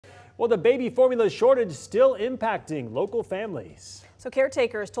Well, the baby formula shortage still impacting local families. So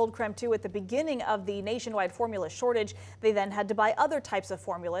caretakers told KREM 2 at the beginning of the nationwide formula shortage, they then had to buy other types of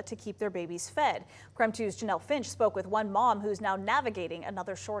formula to keep their babies fed. KREM 2's Janelle Finch spoke with one mom who's now navigating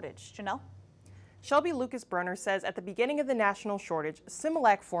another shortage. Janelle? Shelby Lucas-Brunner says at the beginning of the national shortage,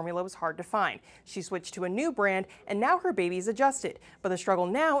 Similac formula was hard to find. She switched to a new brand and now her baby's adjusted. But the struggle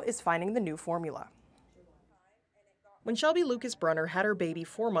now is finding the new formula. When Shelby Lucas-Brunner had her baby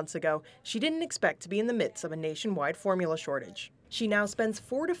 4 months ago, she didn't expect to be in the midst of a nationwide formula shortage. She now spends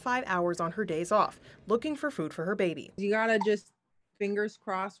 4 to 5 hours on her days off looking for food for her baby. You gotta just fingers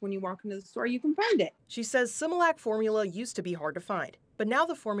crossed when you walk into the store, you can find it. She says Similac formula used to be hard to find, but now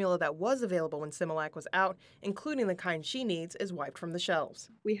the formula that was available when Similac was out, including the kind she needs, is wiped from the shelves.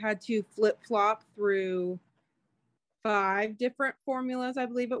 We had to flip-flop through 5 different formulas, I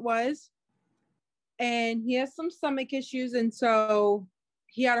believe it was. And he has some stomach issues, and so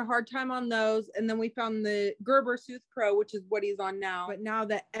he had a hard time on those. And then we found the Gerber Sooth Pro, which is what he's on now. But now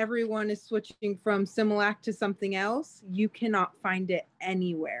that everyone is switching from Similac to something else, you cannot find it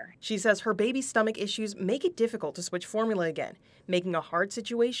anywhere. She says her baby's stomach issues make it difficult to switch formula again, making a hard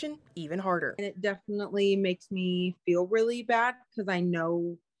situation even harder. And it definitely makes me feel really bad because I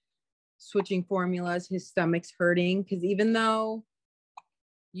know switching formulas, his stomach's hurting. Because even though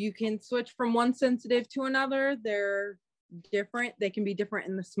you can switch from one sensitive to another, they're different. They can be different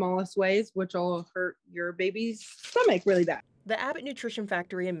in the smallest ways, which will hurt your baby's stomach really bad. The Abbott Nutrition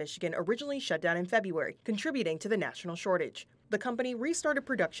Factory in Michigan originally shut down in February, contributing to the national shortage. The company restarted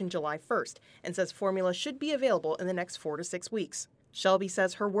production July 1st and says formula should be available in the next 4 to 6 weeks. Shelby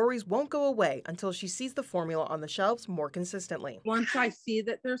says her worries won't go away until she sees the formula on the shelves more consistently. Once I see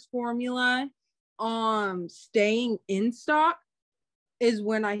that there's formula staying in stock is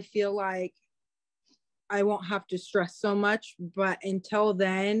when I feel like I won't have to stress so much. But until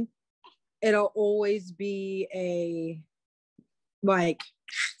then, it'll always be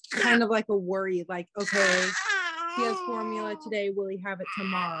kind of like a worry, like, okay, he has formula today, will he have it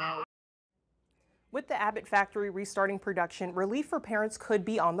tomorrow? With the Abbott factory restarting production, relief for parents could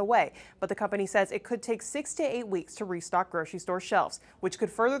be on the way, but the company says it could take 6 to 8 weeks to restock grocery store shelves, which could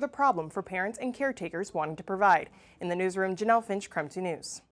further the problem for parents and caretakers wanting to provide. In the newsroom, Janelle Finch, KREM 2 News.